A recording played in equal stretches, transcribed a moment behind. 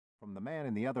From the man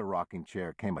in the other rocking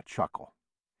chair came a chuckle.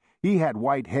 He had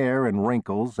white hair and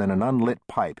wrinkles and an unlit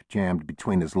pipe jammed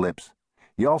between his lips.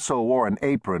 He also wore an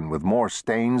apron with more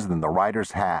stains than the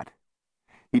writer's hat.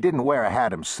 He didn't wear a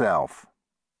hat himself.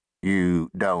 "You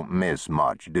don't miss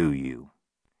much, do you?"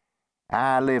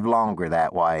 "I live longer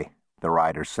that way," the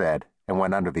writer said, and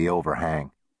went under the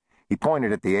overhang. He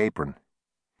pointed at the apron.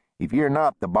 "If you're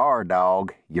not the bar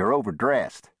dog, you're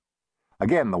overdressed."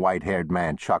 Again the white-haired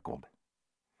man chuckled.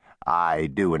 "I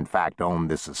do in fact own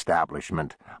this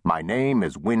establishment. My name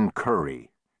is Win Curry,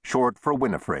 short for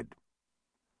Winifred."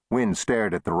 Win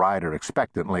stared at the writer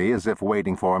expectantly, as if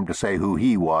waiting for him to say who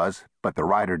he was, but the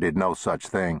writer did no such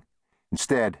thing.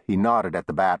 Instead, he nodded at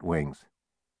the bat wings.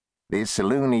 "This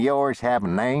saloon of yours have a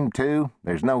name, too?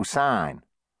 There's no sign."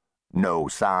 "No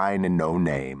sign and no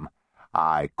name.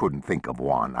 I couldn't think of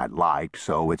one I liked,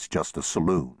 so it's just a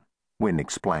saloon," Win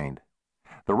explained.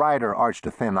 The writer arched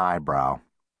a thin eyebrow.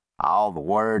 "All the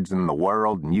words in the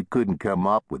world, and you couldn't come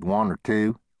up with one or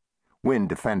two?" Win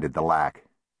defended the lack.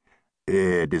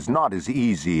 "It is not as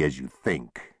easy as you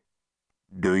think.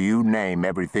 Do you name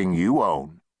everything you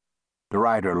own?" The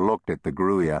writer looked at the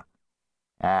Gruya.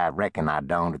 "I reckon I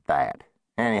don't at that.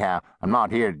 Anyhow, I'm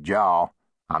not here to jaw.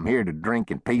 I'm here to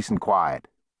drink in peace and quiet."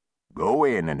 "Go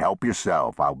in and help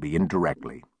yourself. I'll be in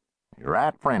directly." "You're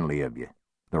right friendly of you,"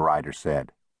 the writer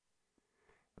said.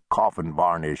 "Coffin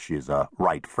Varnish is a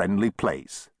right friendly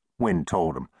place," Win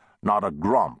told him. "Not a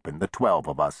grump in the 12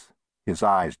 of us." His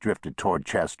eyes drifted toward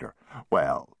Chester.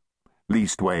 "Well,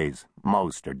 leastways,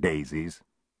 most are daisies."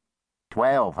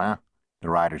 12, huh?" the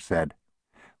writer said.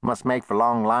 "Must make for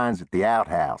long lines at the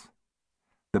outhouse."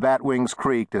 The bat wings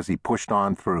creaked as he pushed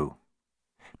on through.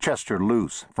 Chester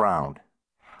Luce frowned.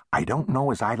 "I don't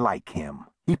know as I like him.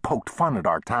 He poked fun at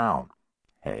our town."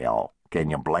 "Hell, can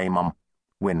you blame him?"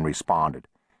 Win responded.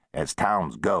 "As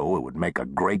towns go, it would make a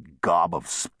great gob of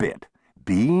spit."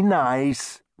 "Be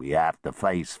nice." "We have to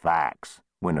face facts,"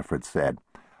 Winifred said.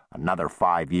 "Another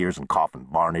 5 years and Coffin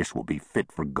Varnish will be fit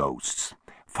for ghosts."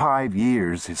 5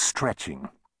 years is stretching,"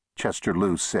 Chester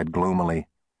Luce said gloomily.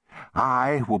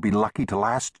 "I will be lucky to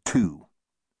last 2.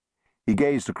 He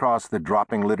gazed across the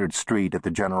dropping-littered street at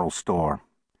the general store.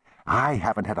 "I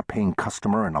haven't had a paying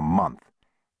customer in a month."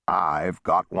 "I've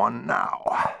got one now,"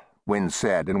 Win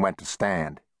said, and went to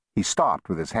stand. He stopped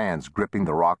with his hands gripping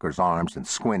the rocker's arms and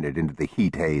squinted into the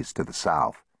heat haze to the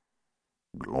south.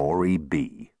 "Glory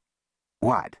be."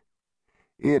 "What?"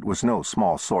 It was no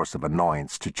small source of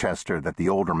annoyance to Chester that the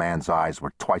older man's eyes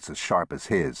were twice as sharp as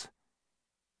his.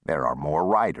 "There are more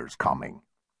riders coming."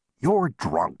 "You're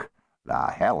drunk." "The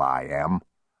hell I am.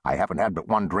 I haven't had but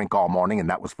one drink all morning, and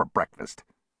that was for breakfast."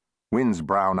 Win's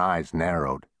brown eyes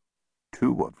narrowed.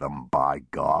 2 of them, by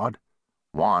God.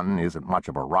 One isn't much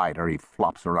of a rider. He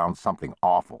flops around something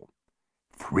awful."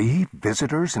 3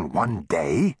 visitors in one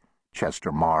day?"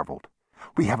 Chester marveled.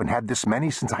 "We haven't had this many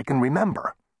since I can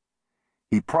remember."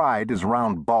 He pried his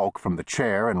round bulk from the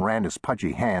chair and ran his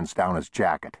pudgy hands down his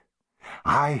jacket.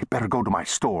 "I better go to my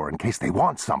store in case they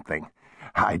want something.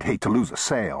 I'd hate to lose a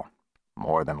sale."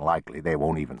 "More than likely they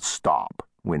won't even stop,"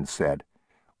 Win said.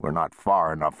 "We're not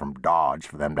far enough from Dodge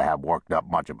for them to have worked up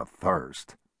much of a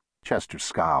thirst." Chester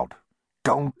scowled.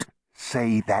 "Don't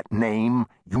say that name.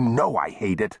 You know I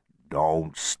hate it."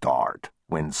 "Don't start,"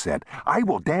 Win said. "I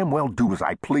will damn well do as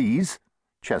I please,"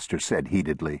 Chester said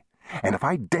heatedly. "And if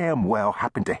I damn well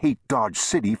happen to hate Dodge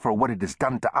City for what it has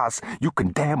done to us, you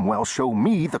can damn well show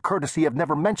me the courtesy of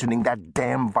never mentioning that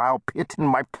damn vile pit in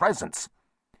my presence."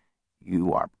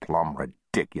 "You are plumb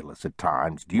ridiculous at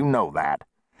times. Do you know that?"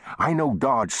 "I know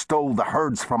Dodge stole the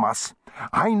herds from us.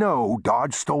 I know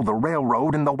Dodge stole the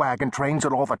railroad and the wagon trains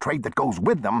and all the trade that goes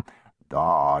with them."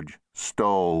 "Dodge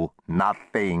stole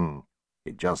nothing.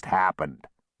 It just happened,"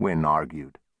 Win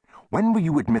argued. "When will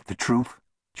you admit the truth?"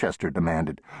 Chester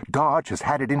demanded. "Dodge has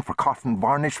had it in for Coffin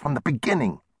Varnish from the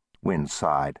beginning." Win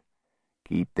sighed.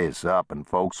 "Keep this up and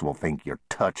folks will think you're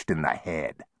touched in the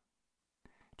head."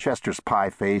 Chester's pie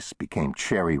face became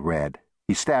cherry red.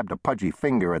 He stabbed a pudgy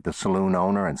finger at the saloon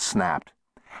owner and snapped.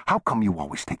 "How come you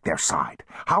always take their side?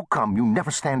 How come you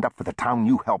never stand up for the town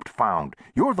you helped found?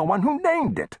 You're the one who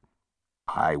named it."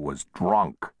 "I was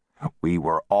drunk. We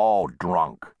were all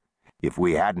drunk. If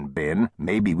we hadn't been,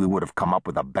 maybe we would have come up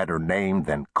with a better name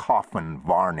than Coffin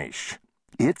Varnish."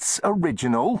 "It's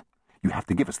original. You have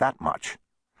to give us that much.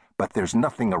 But there's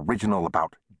nothing original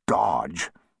about Dodge.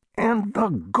 And the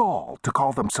gall to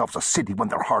call themselves a city when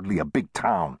they're hardly a big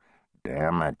town."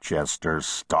 "Damn it, Chester,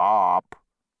 stop."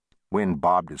 Win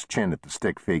bobbed his chin at the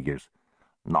stick figures.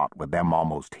 "Not with them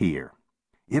almost here."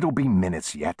 "It'll be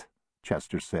minutes yet,"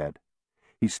 Chester said.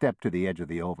 He stepped to the edge of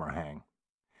the overhang.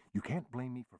 "You can't blame me for